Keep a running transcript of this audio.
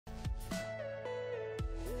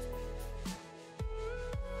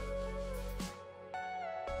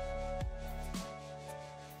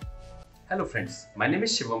Hello friends, my name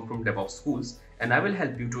is Shivam from DevOps Schools and I will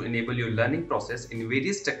help you to enable your learning process in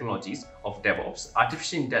various technologies of DevOps,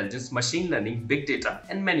 artificial intelligence, machine learning, big data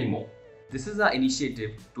and many more. This is our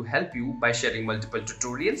initiative to help you by sharing multiple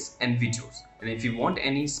tutorials and videos. And if you want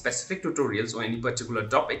any specific tutorials or any particular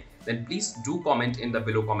topic, then please do comment in the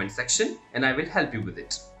below comment section and I will help you with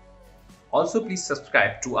it. Also, please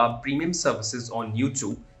subscribe to our premium services on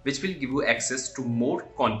YouTube, which will give you access to more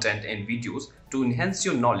content and videos to enhance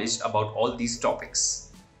your knowledge about all these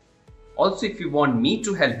topics. Also, if you want me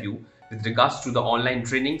to help you with regards to the online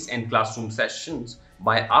trainings and classroom sessions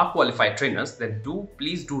by our qualified trainers, then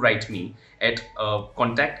please do write me at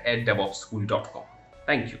contact@devopsschool.com.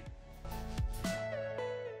 Thank you.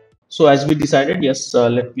 So as we decided, yes,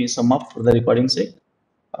 let me sum up for the recording sake.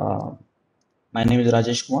 My name is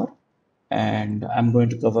Rajesh Kumar, and I'm going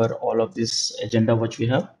to cover all of this agenda which we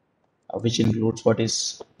have, which includes what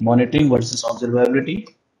is monitoring versus observability,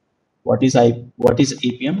 what is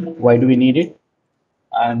APM, why do we need it,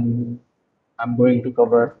 and I'm going to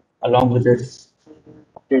cover along with it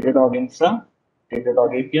Datadog infra,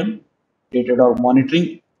 Datadog APM, Datadog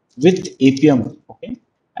monitoring with APM, okay,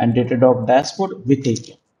 and Datadog dashboard with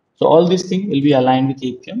APM. So all these things will be aligned with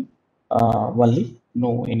APM only,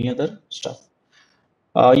 no any other stuff.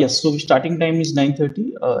 Yes, so starting time is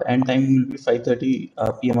 9:30, end time will be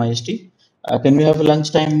 5:30 p.m. IST. Can we have a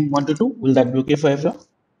lunch time 1 to 2? Will that be okay for everyone?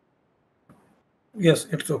 Yes,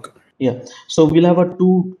 it's okay. Yeah, so we'll have a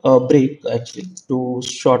two break actually, two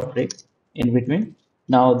short break in between.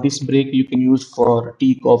 Now this break you can use for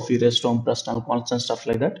tea, coffee, restaurant, personal calls and stuff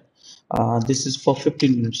like that. This is for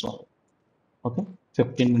 15 minutes only. Okay,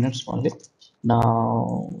 15 minutes only.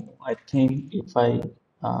 Now I think if I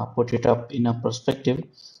put it up in a perspective,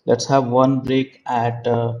 let's have one break at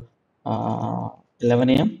 11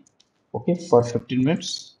 a.m. Okay, for 15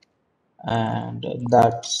 minutes, and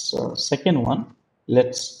that's second one.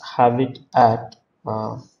 Let's have it at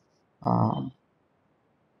uh, um,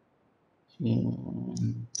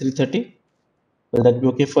 3:30. Will that be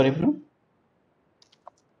okay for everyone?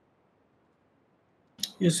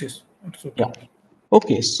 Yes, it's okay. Yeah.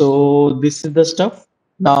 Okay, so this is the stuff.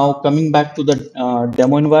 Now coming back to the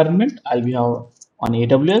demo environment, I'll be on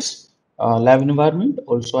AWS lab environment.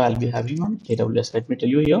 Also, I'll be having on AWS. Let me tell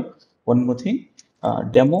you here one more thing.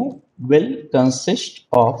 Demo will consist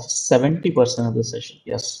of 70% of the session.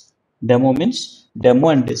 Yes, demo means demo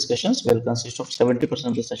and discussions will consist of 70%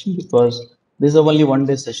 of the session because these are only 1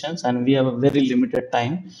 day sessions and we have a very limited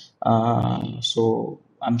time. So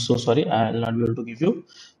I'm so sorry, I'll not be able to give you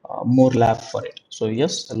more lab for it. So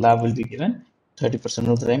yes, the lab will be given 30%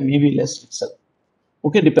 of the time, maybe less itself.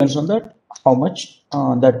 Okay, depends on that how much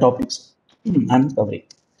that topics I'm covering.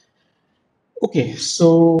 Okay,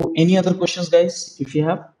 so any other questions, guys? If you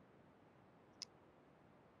have.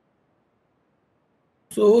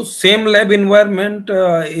 So same lab environment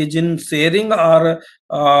is in sharing or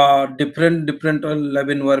different lab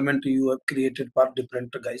environment you have created for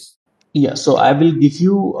different guys? Yeah, so I will give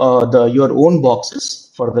you the your own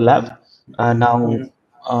boxes for the lab. Now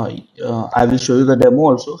uh, I will show you the demo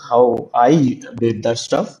also how I did that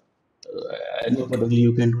stuff. And accordingly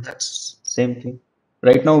you can do that same thing.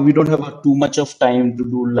 Right now we don't have too much of time to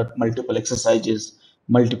do like multiple exercises,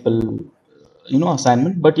 multiple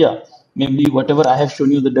assignment. But yeah, maybe whatever I have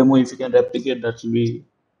shown you the demo, if you can replicate, that will be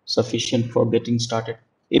sufficient for getting started.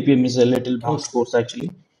 APM is a little Okay. fast course actually,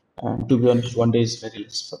 and to be honest, 1 day is very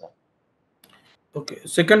less for that. Okay.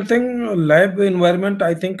 Second thing, lab environment.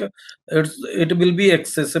 I think it will be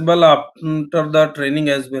accessible after the training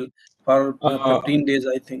as well for Uh, 15 days.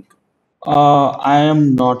 I think. I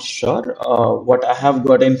am not sure. What I have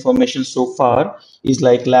got information so far is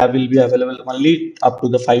like lab will be available only up to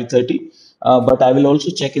the 5:30. But I will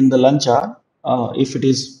also check in the lunch hour if it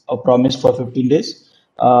is a promise for 15 days.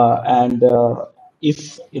 And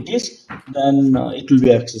if it is, then it will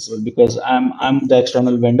be accessible because I'm the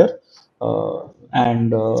external vendor.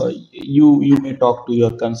 And you may talk to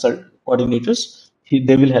your consult coordinators.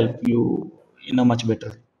 They will help you in a much better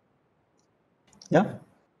way. Yeah.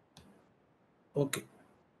 Okay.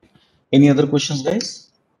 Any other questions, guys?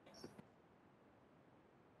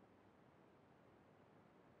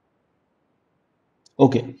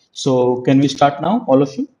 Okay, so can we start now, all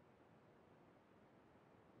of you?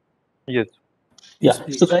 Yes. Yeah,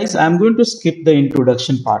 Yes, so please. guys, I'm going to skip the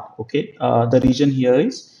introduction part. Okay, the reason here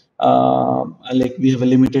is like we have a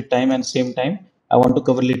limited time and same time, I want to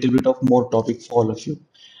cover a little bit of more topic for all of you.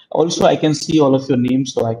 Also, I can see all of your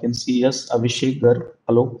names, so I can see yes, Abhishek Gar,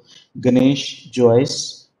 hello, Ganesh,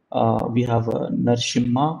 Joyce, we have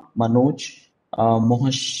Narshimha, Manoj,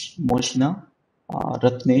 Moshna,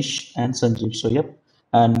 Ratnesh, and Sanjeev. So, yep.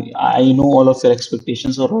 And I know all of your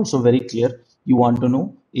expectations are also very clear. You want to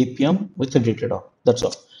know APM with the Datadog. That's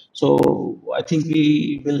all. So I think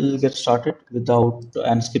we will get started without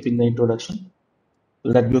and skipping the introduction.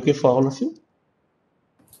 Will that be okay for all of you?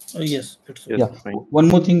 Yes, it's Yes, Yeah. fine. One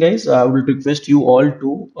more thing, guys. I will request you all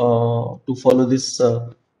to follow this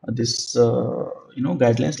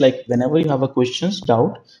guidelines. Like whenever you have a questions,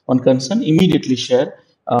 doubt, on concern, immediately share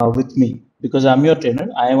with me because I'm your trainer.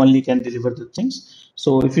 I only can deliver the things.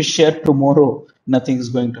 So if you share tomorrow, nothing is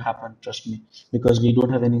going to happen. Trust me, because we don't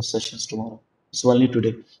have any sessions tomorrow. It's only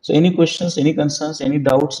today. So any questions, any concerns, any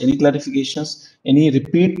doubts, any clarifications, any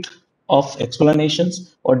repeat of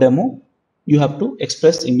explanations or demo, you have to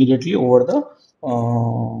express immediately over the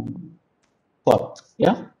call.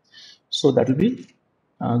 Yeah. So that will be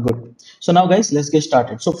good. So now, guys, let's get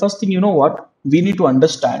started. So first thing, you know what? We need to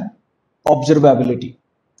understand observability.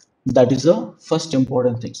 That is the first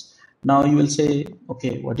important things. Now you will say,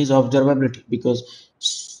 okay, what is observability? Because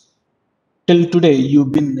till today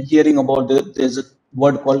you've been hearing about there's a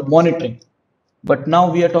word called monitoring, but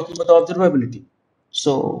now we are talking about the observability.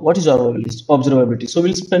 So what is observability? So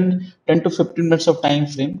we'll spend 10 to 15 minutes of time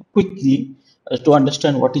frame quickly to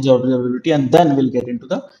understand what is observability, and then we'll get into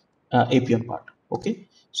the APM part. Okay,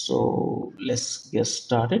 so let's get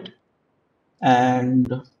started.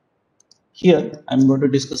 And here I'm going to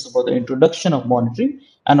discuss about the introduction of monitoring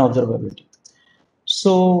and observability.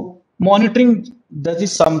 So monitoring, that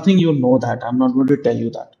is something you know that I'm not going to tell you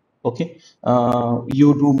that. Okay,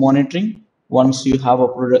 you do monitoring once you have a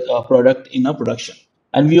product in a production,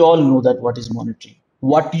 and we all know that what is monitoring.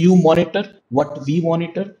 What you monitor, what we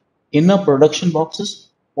monitor in a production boxes,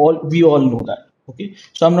 all we all know that. Okay,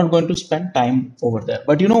 so I'm not going to spend time over there.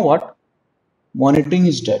 But you know what? Monitoring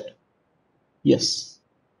is dead. Yes,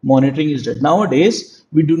 monitoring is dead. Nowadays,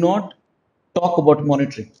 we do not talk about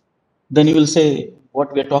monitoring. Then you will say,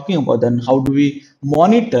 what we are talking about, then how do we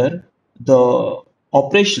monitor the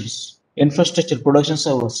operations, infrastructure, production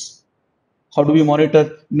servers? How do we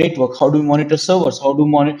monitor network? How do we monitor servers? How do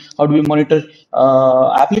we monitor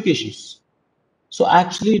applications? So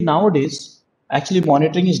actually nowadays, actually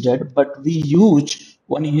monitoring is dead, but we use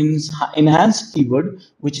one enhanced keyword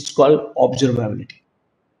which is called observability.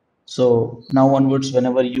 So now onwards,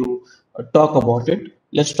 whenever you talk about it,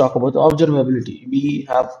 let's talk about the observability. We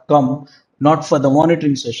have come not for the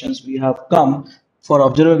monitoring sessions, we have come for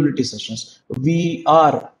observability sessions. We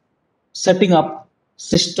are setting up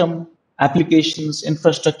system, applications,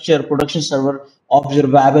 infrastructure, production server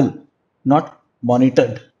observable, not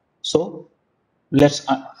monitored. So let's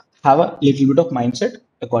have a little bit of mindset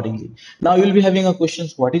accordingly. Now you'll be having a question,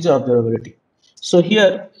 what is observability? So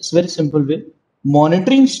here it's very simple way.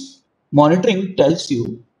 Monitoring monitoring tells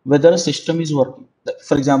you whether a system is working.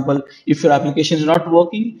 For example, if your application is not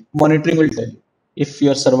working, monitoring will tell you. If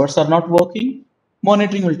your servers are not working,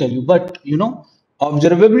 monitoring will tell you. But you know,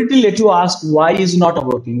 observability let you ask why is not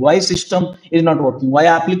working, why system is not working, why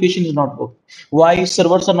application is not working, why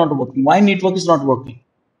servers are not working, why network is not working.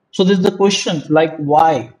 So this is the question, like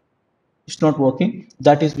why it's not working,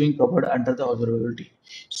 that is being covered under the observability.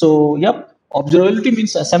 So yep, observability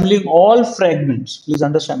means assembling all fragments. Please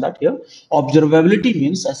understand that here. Observability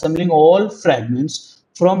means assembling all fragments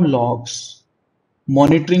from logs,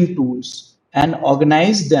 monitoring tools, and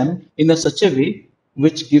organize them in a such a way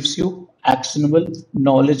which gives you actionable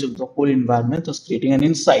knowledge of the whole environment, thus creating an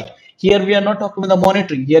insight. Here we are not talking about the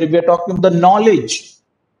monitoring. Here we are talking about the knowledge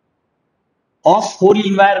of whole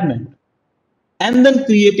environment and then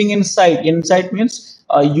creating insight. Insight means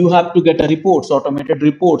you have to get a reports, automated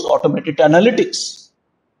analytics.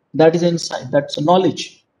 That is insight. That's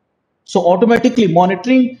knowledge. So automatically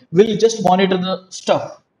monitoring will just monitor the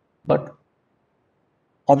stuff, but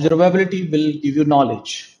observability will give you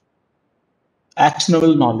knowledge,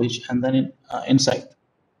 actionable knowledge, and then insight.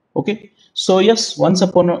 Okay. So yes, once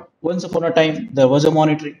upon a time there was a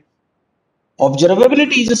monitoring.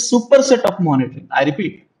 Observability is a superset of monitoring. I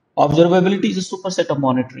repeat, observability is a superset of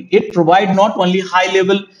monitoring. It provides not only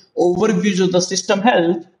high-level overviews of the system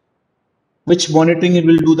health, which monitoring it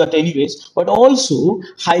will do that anyways, but also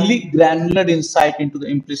highly granular insight into the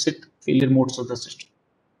implicit failure modes of the system.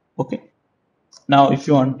 Okay. Now, if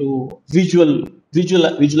you want to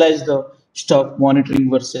visualize the stuff,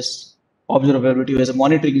 monitoring versus observability, whereas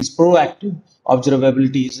monitoring is proactive,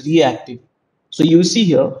 observability is reactive. So you see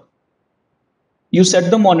here, you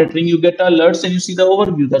set the monitoring, you get alerts, and you see the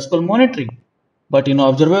overview. That's called monitoring. But in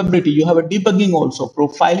observability, you have a debugging also,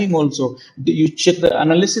 profiling also. You check the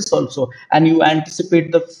analysis also, and you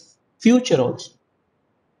anticipate the future also.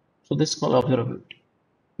 So this is called observability.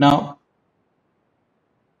 Now,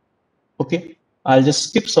 okay. I'll just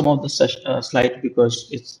skip some of the slide because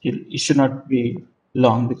it should not be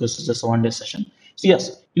long because it's just a one-day session. So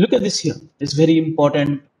yes, you look at this here. It's very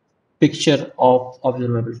important picture of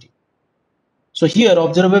observability. So here,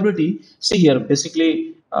 observability, see here,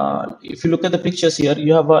 basically, if you look at the pictures here,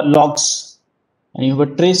 you have logs and you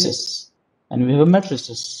have traces and we have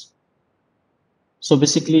matrices. So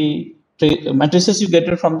basically, matrices you get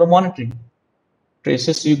it from the monitoring.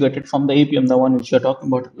 Traces you get it from the APM, the one which you're talking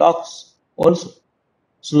about. Logs also.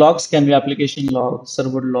 So logs can be application logs,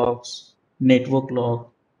 server logs, network log.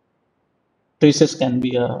 Traces can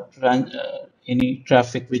be any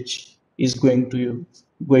traffic which is going to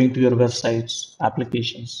your websites,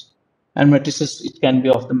 applications. And matrices, it can be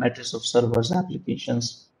of the matrix of servers,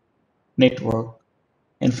 applications, network,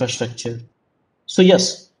 infrastructure. So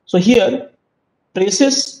yes, so here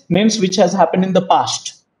traces means which has happened in the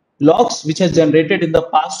past, logs which has generated in the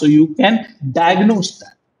past, so you can diagnose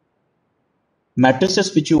that.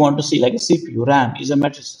 Matrices which you want to see, like a CPU, RAM is a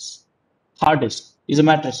matrices, hard disk is a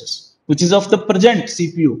matrices, which is of the present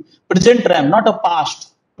CPU, present RAM, not a past.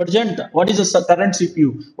 Present, what is the current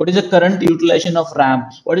CPU? What is the current utilization of RAM?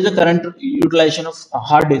 What is the current utilization of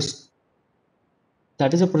hard disk?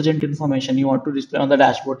 That is a present information you want to display on the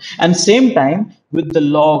dashboard. And same time with the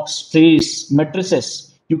logs, trace,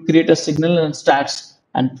 matrices, you create a signal and stats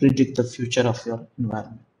and predict the future of your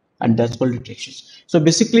environment. And that's called detections. So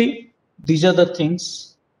basically, these are the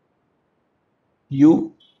things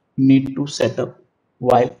you need to set up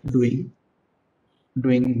while doing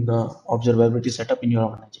the observability setup in your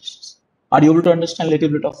organizations. Are you able to understand a little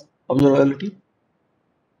bit of observability?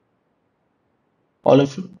 All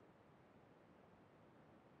of you?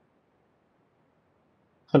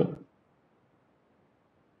 Hello?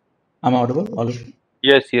 I'm audible? All of you?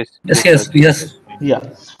 Yes. Yeah.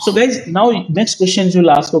 So guys, now next questions you'll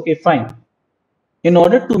ask, okay, fine. In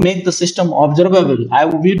order to make the system observable,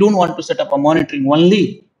 we don't want to set up a monitoring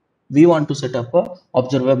only. We want to set up a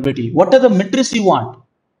observability. What are the metrics you want?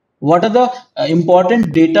 What are the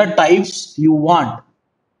important data types you want?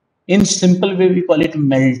 In simple way, we call it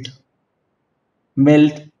MELT.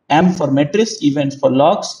 MELT, M for metrics, events for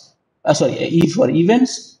logs, E for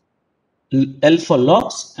events, L for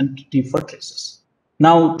logs, and T for traces.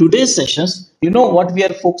 Now, today's sessions, you know what we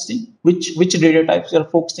are focusing? Which data types we are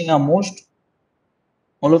focusing on most?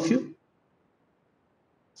 All of you?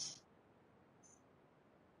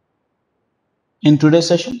 In today's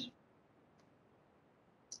session?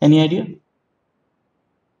 Any idea?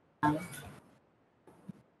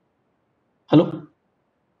 Hello?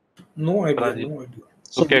 No idea.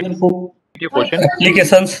 So Okay. we can focus. Your question.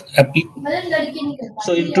 Applications.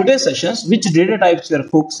 So in today's sessions, which data types we are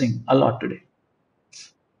focusing a lot today?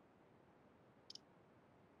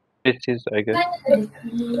 This is, I guess.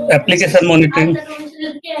 Application monitoring.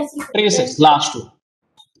 Traces, last two.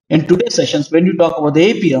 In today's sessions, when you talk about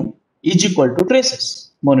the APM, is equal to traces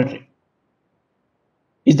monitoring.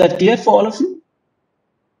 Is that clear for all of you?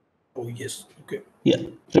 Oh yes. Okay. Yeah,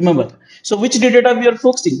 remember. So which data type we are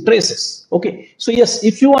focusing? Traces. Okay. So yes,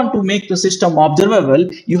 if you want to make the system observable,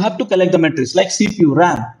 you have to collect the metrics like CPU,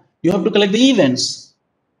 RAM. You have to collect the events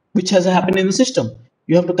which has happened in the system.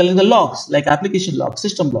 You have to collect the logs like application logs,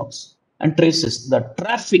 system logs, and traces, the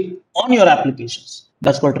traffic on your applications.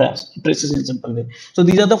 That's called traces in simple way. So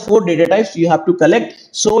these are the 4 data types you have to collect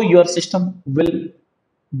so your system will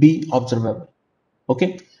be observable.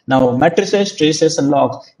 Okay. Now matrices, traces, and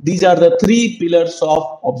logs. These are the 3 pillars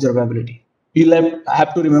of observability. You'll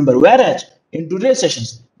have to remember. Whereas in today's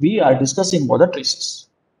sessions, we are discussing about the traces.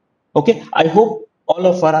 Okay. I hope all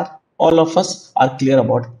of us are clear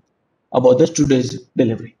about this today's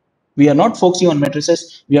delivery. We are not focusing on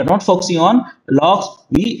matrices. We are not focusing on logs.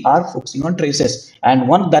 We are focusing on traces. And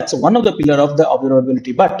that's one of the pillar of the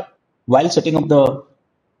observability. But while setting up the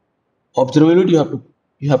observability,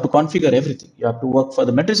 you have to configure everything. You have to work for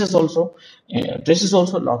the matrices also, traces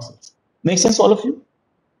also, logs also. Make sense, all of you?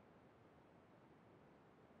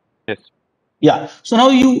 Yes. Yeah. So now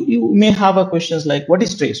you may have a questions like, what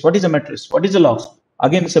is trace? What is a matrix? What is the logs?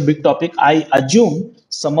 Again, it's a big topic. I assume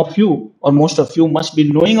some of you or most of you must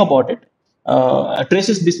be knowing about it. A trace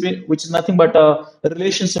is between, which is nothing but a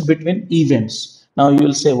relationship between events. Now you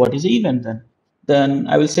will say, what is an event then? Then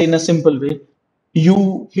I will say in a simple way,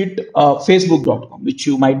 you hit facebook.com, which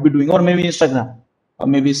you might be doing, or maybe Instagram, or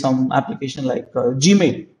maybe some application like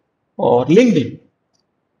Gmail or LinkedIn.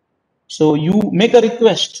 So you make a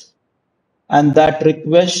request, and that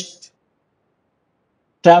request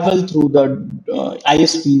travel through the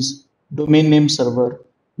ISPs, domain name server,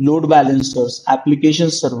 load balancers,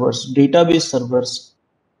 application servers, database,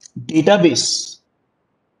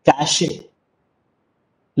 cache,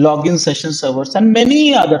 login session servers, and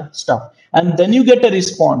many other stuff. And then you get a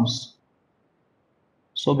response.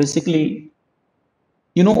 So basically,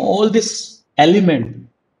 all this element,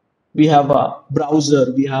 we have a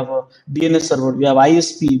browser, we have a DNS server, we have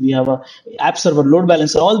ISP, we have a app server, load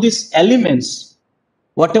balancer, all these elements,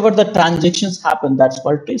 whatever the transactions happen, that's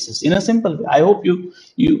called traces in a simple way. I hope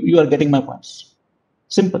you are getting my points.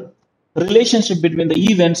 Simple. Relationship between the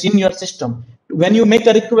events in your system. When you make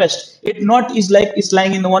a request, it not is like it's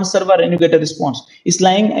lying in the one server and you get a response. It's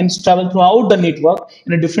lying and it's travel throughout the network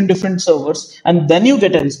in a different servers, and then you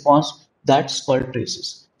get a response. That's called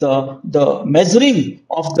traces. The measuring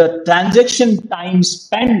of the transaction time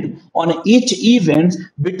spent on each event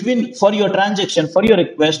between for your transaction, for your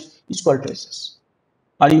request, is called traces.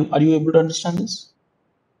 Are you able to understand this?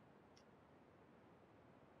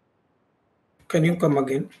 Can you come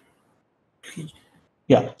again, please?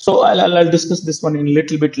 Yeah, so I'll discuss this one in a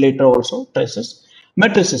little bit later also. Traces.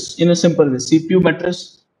 Matrices in a simple way: CPU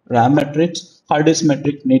matrix, RAM matrix, hard disk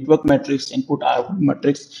matrix, network matrix, input output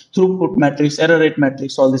matrix, throughput matrix, error rate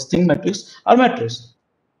matrix, all these thing matrix are matrices.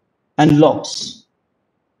 And logs.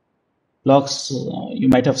 Logs, you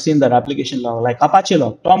might have seen that application log like Apache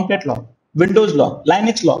log, Tomcat log, Windows log,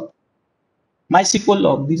 Linux log, MySQL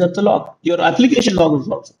log. These are the log. Your application log is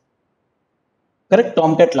also correct.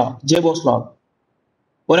 Tomcat log, JBoss log,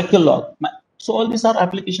 Oracle log. So all these are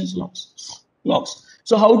applications logs.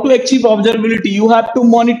 So how to achieve observability? You have to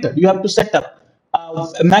monitor. You have to set up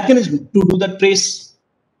a mechanism to do the trace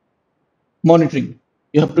monitoring.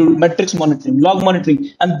 You have to do metrics monitoring, log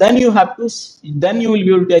monitoring, and then you will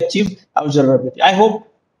be able to achieve observability. I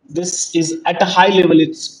hope this is at a high level.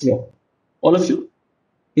 It's clear. All of you,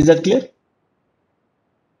 is that clear?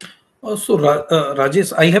 Also,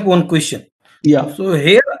 Rajesh, I have one question. Yeah. So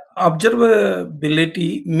here,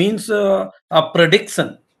 observability means a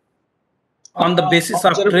prediction on the basis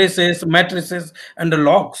of traces, matrices, and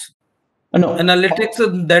logs. No.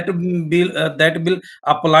 Analytics that will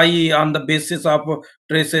apply on the basis of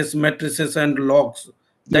traces, matrices, and logs.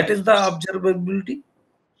 That is the observability.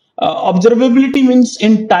 Observability means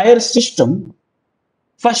entire system.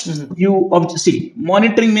 First, you see,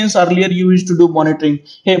 monitoring means earlier you used to do monitoring.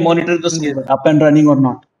 Hey, monitor the server up and running or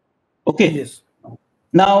not. Okay. Yes.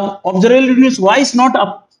 Now, observability means why it's not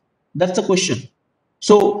up. That's the question.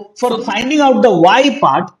 So, for finding out the why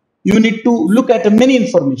part, you need to look at many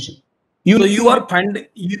information. You are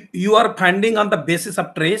finding on the basis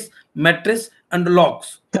of trace, matrix, and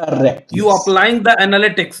logs. Correct. You applying the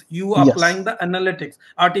analytics. Applying the analytics,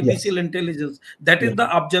 artificial intelligence. That is the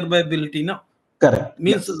observability now. Correct.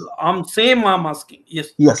 Means I'm asking.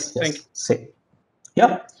 Yes. Yes. Thank you. Same.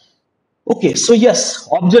 Yeah. Okay. So yes,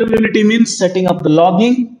 observability means setting up the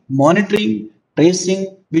logging, monitoring,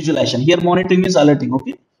 tracing, visualization. Here, monitoring is alerting.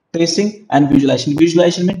 Okay. Tracing and visualization.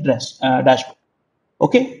 Visualization means dashboard.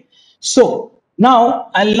 Okay. So now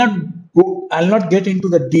I'll not get into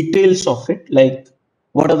the details of it, like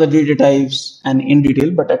what are the data types and in detail,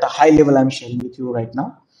 but at a high level, I'm sharing with you right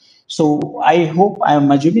now. So I hope I am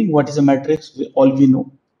assuming what is a matrix. All we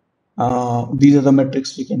know. These are the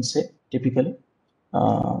metrics we can say typically.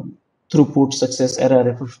 Throughput, success,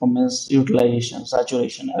 error, performance, utilization,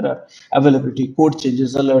 saturation, error, availability, code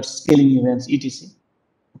changes, alerts, scaling events, etc.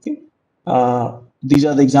 Okay. These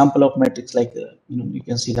are the example of metrics, like you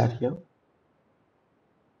can see that here.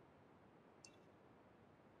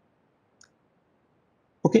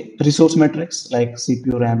 Okay, resource metrics like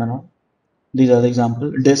CPU, RAM, and all. These are the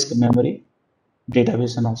example. Disk, memory,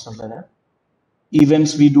 database, and also like that.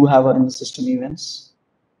 Events, we do have in the system events.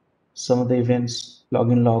 Some of the events,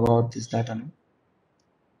 login, log out, this, that, and all.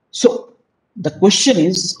 So the question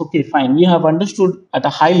is, okay, fine, we have understood at a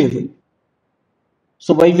high level.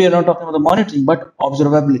 So why we are not talking about the monitoring, but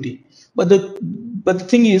observability. But the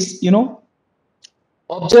thing is,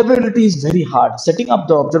 observability is very hard. Setting up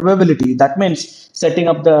the observability, that means setting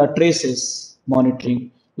up the traces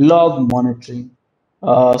monitoring, log monitoring,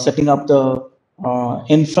 setting up the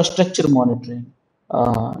infrastructure monitoring,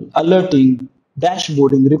 alerting,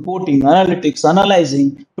 dashboarding, reporting, analytics,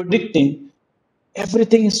 analyzing, predicting.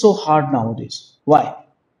 Everything is so hard nowadays. Why?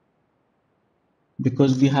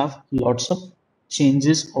 Because we have lots of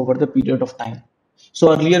changes over the period of time.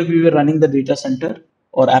 So earlier we were running the data center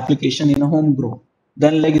or application in a homegrown,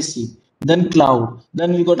 then legacy, then cloud,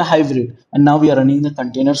 then we got a hybrid, and now we are running the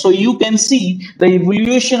container. So you can see the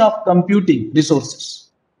evolution of computing resources,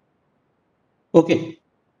 okay,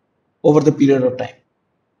 over the period of time.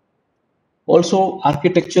 Also,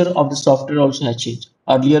 architecture of the software also has changed.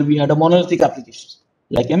 Earlier we had a monolithic applications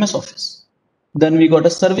like MS Office. Then we got a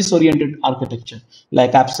service-oriented architecture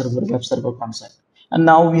like app server, web server concept. And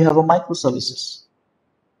now we have a microservices.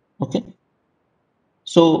 Okay.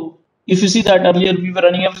 So if you see that earlier we were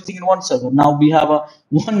running everything in one server. Now we have a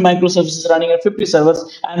one microservices running at 50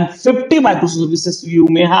 servers and 50 microservices you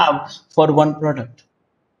may have for one product.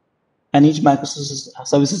 And each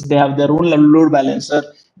microservices, they have their own load balancer,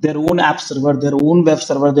 their own app server, their own web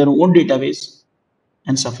server, their own database,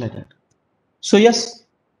 and stuff like that. So yes,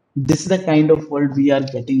 this is the kind of world we are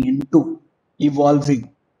getting into,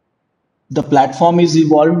 evolving. The platform is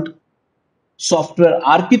evolved, software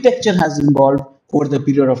architecture has evolved over the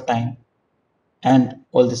period of time, and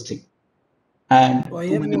all this thing. And So I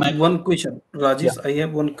too have many one question, Rajesh. Yeah. I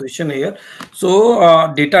have one question here. So,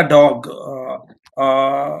 Datadog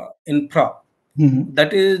infra, Mhm.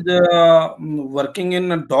 that is working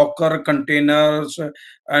in Docker containers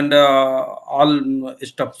and all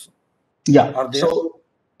stuffs Yeah. are there.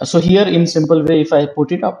 So here in simple way, if I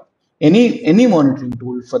put it up, any monitoring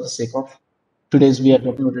tool for the sake of today's we are Mhm.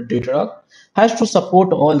 talking about Datadog has to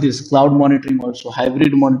support all this cloud monitoring also,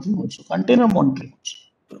 hybrid monitoring also, container monitoring also.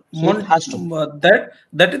 So it has to.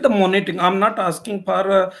 That is the monitoring. I'm not asking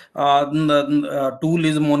for tool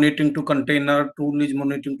is monitoring to container, tool is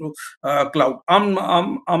monitoring to cloud.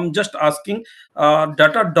 I'm just asking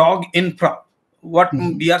Datadog infra. What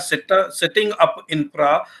Mhm. we are setting up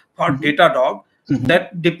infra for Mhm. Datadog, Mhm.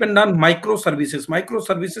 that depend on microservices.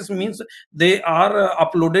 Microservices means they are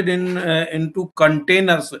uploaded in into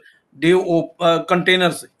containers.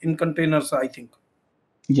 Containers in containers, I think.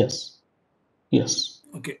 Yes. Yes.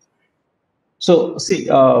 Okay. So see,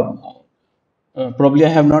 probably I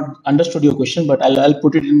have not understood your question, but I'll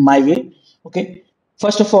put it in my way. Okay.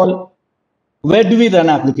 First of all, where do we run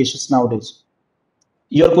applications nowadays?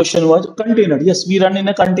 Your question was container. Yes, we run in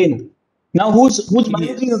a container. Now, who's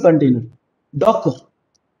managing a Yes. container? Docker.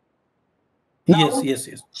 Yes, Now, yes,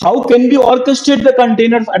 yes. how can we orchestrate the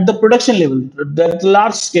container at the production level, the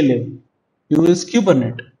large scale level? You use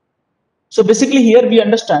Kubernetes. So basically, here we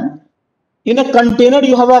understand in a container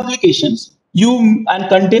you have applications. You and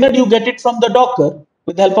container you get it from the Docker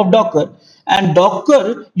with the help of Docker, and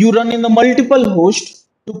Docker you run in the multiple host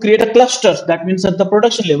to create a cluster. That means at the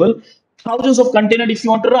production level, thousands of container if you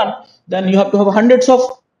want to run, then you have to have hundreds of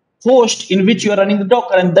host in which you are running the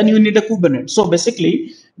Docker, and then you need a Kubernetes. So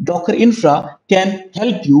basically, Docker infra can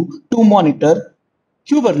help you to monitor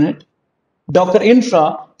Kubernetes. Docker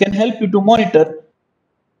infra can help you to monitor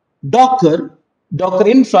Docker. Docker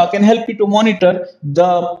infra can help you to monitor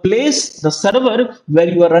the place, the server where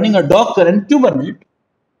you are running a Docker and Kubernetes.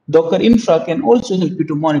 Docker infra can also help you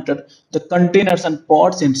to monitor the containers and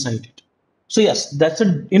pods inside it. So yes, that's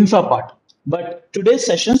an infra part. But today's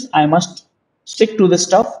sessions, I must stick to the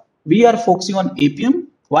stuff. We are focusing on APM.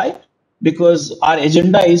 Why? Because our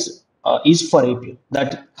agenda is for APM.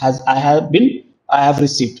 That has I have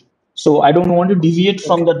received. So I don't want to deviate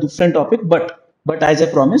from Okay. the different topic, but as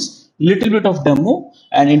I promised, little bit of demo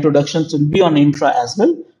and introductions will be on infra as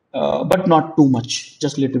well, but not too much.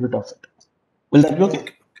 Just little bit of it. Will that be okay?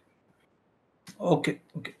 Okay. Okay.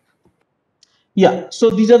 Okay. Yeah, so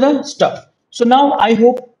these are the stuff. So now I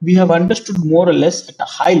hope we have understood more or less at a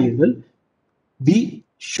high level. We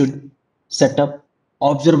should set up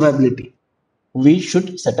observability. We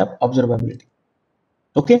should set up observability.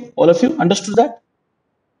 Okay, all of you understood that?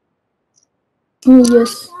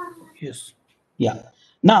 Yes. Yes. Yeah.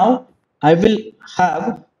 Now I will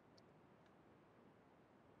have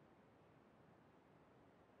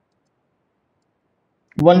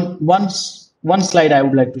one slide I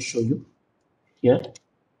would like to show you here,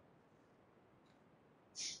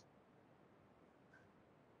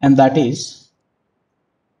 and that is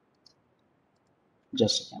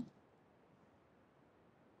just a second.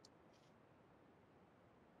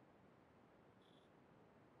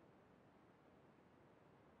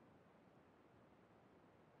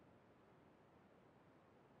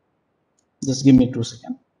 Just give me 2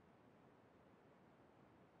 seconds.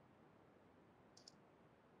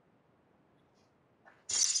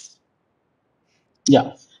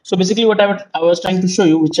 Yeah. So basically, what I was trying to show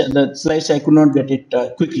you, which the slides I could not get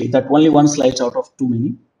it quickly. That only one slides out of too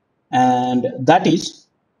many, and that is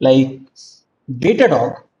like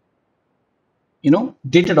Datadog.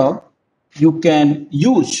 Datadog you can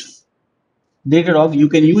use. Datadog you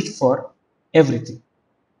can use for everything.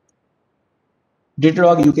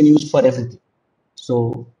 Datadog you can use for everything.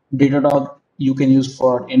 So Datadog you can use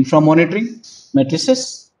for infra monitoring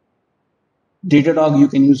matrices. Datadog you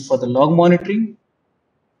can use for the log monitoring.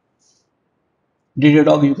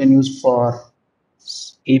 Datadog you can use for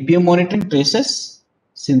APM monitoring, traces,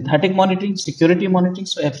 synthetic monitoring, security monitoring,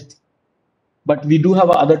 so everything. But we do have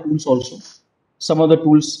other tools also. Some of the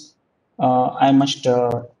tools I must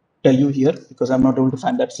tell you here because I'm not able to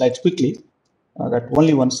find that slides quickly. that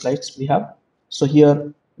only one slides we have. So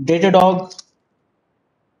here Datadog,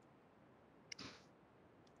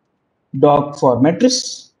 dog for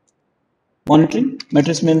matrix monitoring.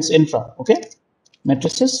 Matrix means infra. Okay,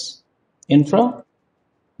 matrices, infra.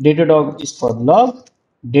 Datadog is for log.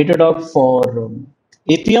 Datadog for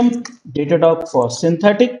APM. Datadog for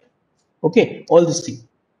synthetic. Okay, all these things.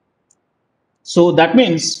 So that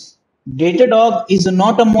means Datadog is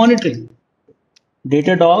not a monitoring.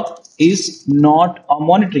 Datadog is not a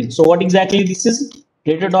monitoring. So what exactly this is?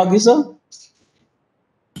 Datadog is a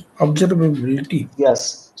Observability.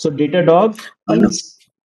 yes. So Datadog is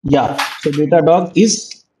yeah. So Datadog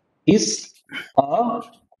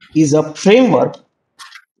is a framework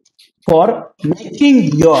for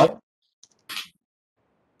making your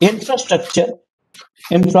infrastructure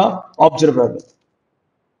infra observable.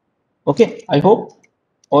 Okay, I hope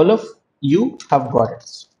all of you have got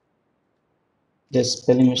it. There's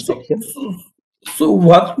spelling mistake here. So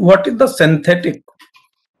what is the synthetic?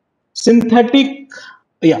 Synthetic,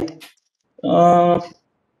 yeah. Uh,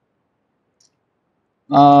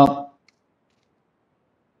 uh,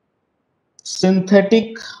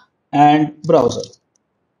 synthetic and browser.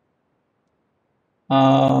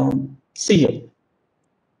 See here.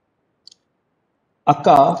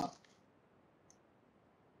 Aka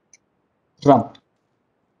rump.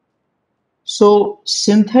 So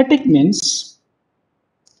synthetic means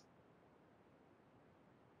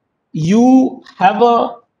you have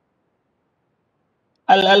a.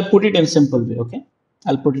 I'll put it in simple way. Okay,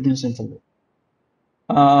 I'll put it in simple way.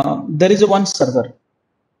 There is a one server,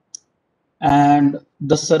 and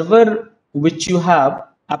the server which you have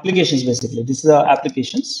applications basically. This is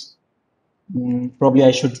applications. Probably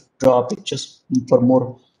I should draw pictures for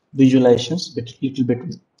more visualizations, but little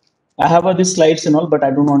bit. I have these slides and all, but I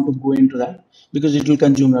don't want to go into that because it will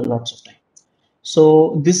consume a lots of time.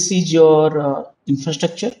 So this is your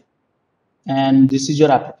infrastructure, and this is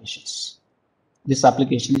your applications. This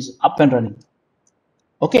application is up and running.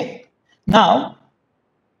 Okay. Now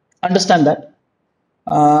understand that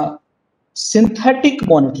synthetic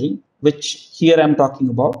monitoring, which here I'm talking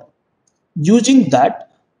about, using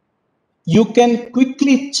that you can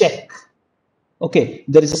quickly check. Okay,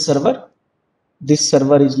 there is a server. This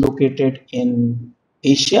server is located in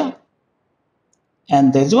Asia,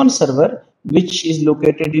 and there is one server which is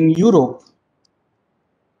located in Europe,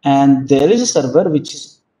 and there is a server which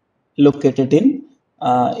is located in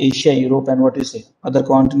Asia, Europe, and what you say, other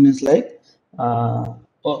continents like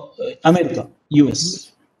America,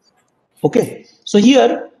 US. Okay, so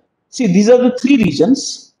here, see, these are the three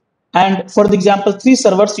regions, and for the example, three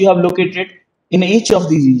servers you have located in each of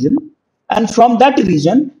these regions, and from that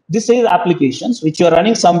region, this is applications which you are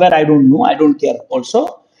running somewhere. I don't know, I don't care.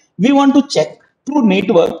 Also, we want to check through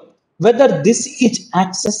network whether this is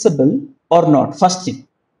accessible or not. First thing,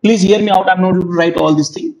 please hear me out. I'm not going to write all these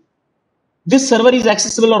things. This server is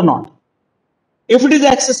accessible or not? If it is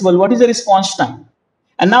accessible, what is the response time?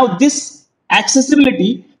 And now this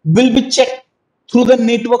accessibility will be checked through the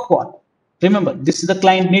network call. Remember, this is the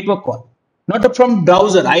client network call, not from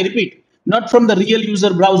browser. I repeat, not from the real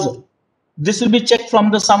user browser. This will be checked from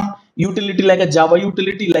the some utility like a Java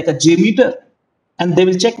utility, like a JMeter, and they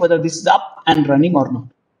will check whether this is up and running or not.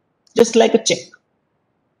 Just like a check.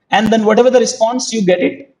 And then whatever the response you get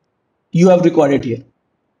it, you have recorded here.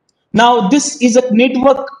 Now this is a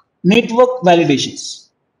network validations.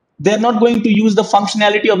 They're not going to use the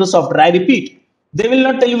functionality of the software. I repeat, they will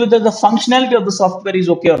not tell you whether the functionality of the software is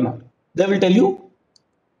okay or not. They will tell you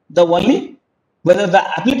the only whether the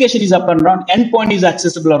application is up and running, endpoint is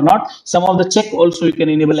accessible or not. Some of the check also you can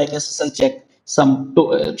enable like SSL check, some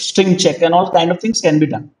string check, and all kind of things can be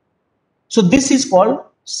done. So this is called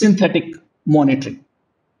synthetic monitoring.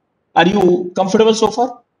 Are you comfortable so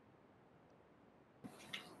far?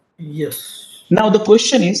 Yes. Now the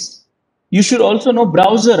question is, you should also know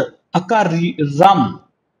browser RAM,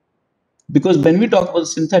 because when we talk about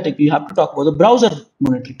synthetic, you have to talk about the browser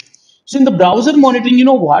monitoring. So in the browser monitoring, you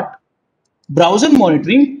know what? Browser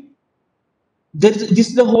monitoring, this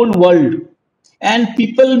is the whole world, and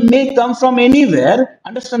people may come from anywhere.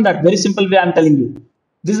 Understand that very simple way I'm telling you.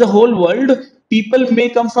 This is the whole world. People may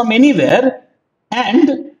come from anywhere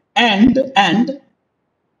and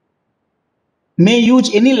may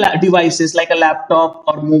use any devices like a laptop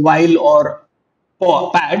or mobile or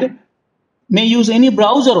pad, may use any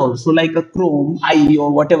browser also like a Chrome, IE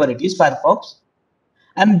or whatever it is, Firefox.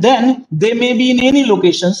 And then they may be in any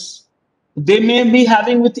locations. They may be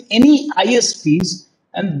having with any ISPs,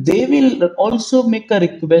 and they will also make a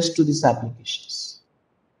request to these applications.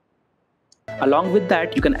 Along with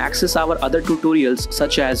that, you can access our other tutorials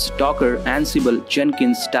such as Docker, Ansible,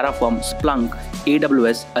 Jenkins, Terraform, Splunk,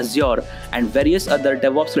 AWS, Azure, and various other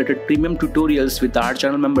DevOps related premium tutorials with our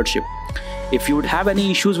channel membership. If you would have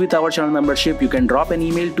any issues with our channel membership, you can drop an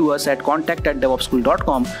email to us at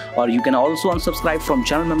contact@devopschool.com, or you can also unsubscribe from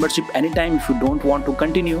channel membership anytime if you don't want to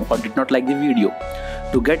continue or did not like the video.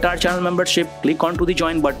 To get our channel membership, click onto the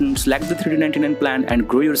join button, select the $399 plan and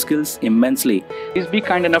grow your skills immensely. Please be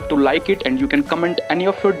kind enough to like it, and you can comment any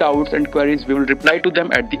of your doubts and queries. We will reply to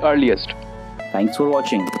them at the earliest. Thanks for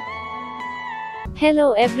watching.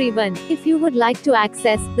 Hello everyone, if you would like to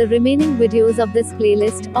access the remaining videos of this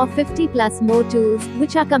playlist of 50 plus more tools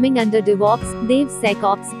which are coming under DevOps,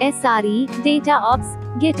 DevSecOps, SRE, DataOps,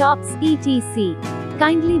 GitOps, etc.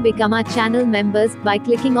 Kindly become our channel members by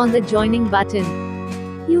clicking on the joining button.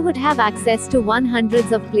 You would have access to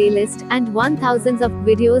 100s of playlists and 1000s of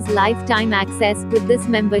videos lifetime access with this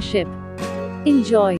membership. Enjoy.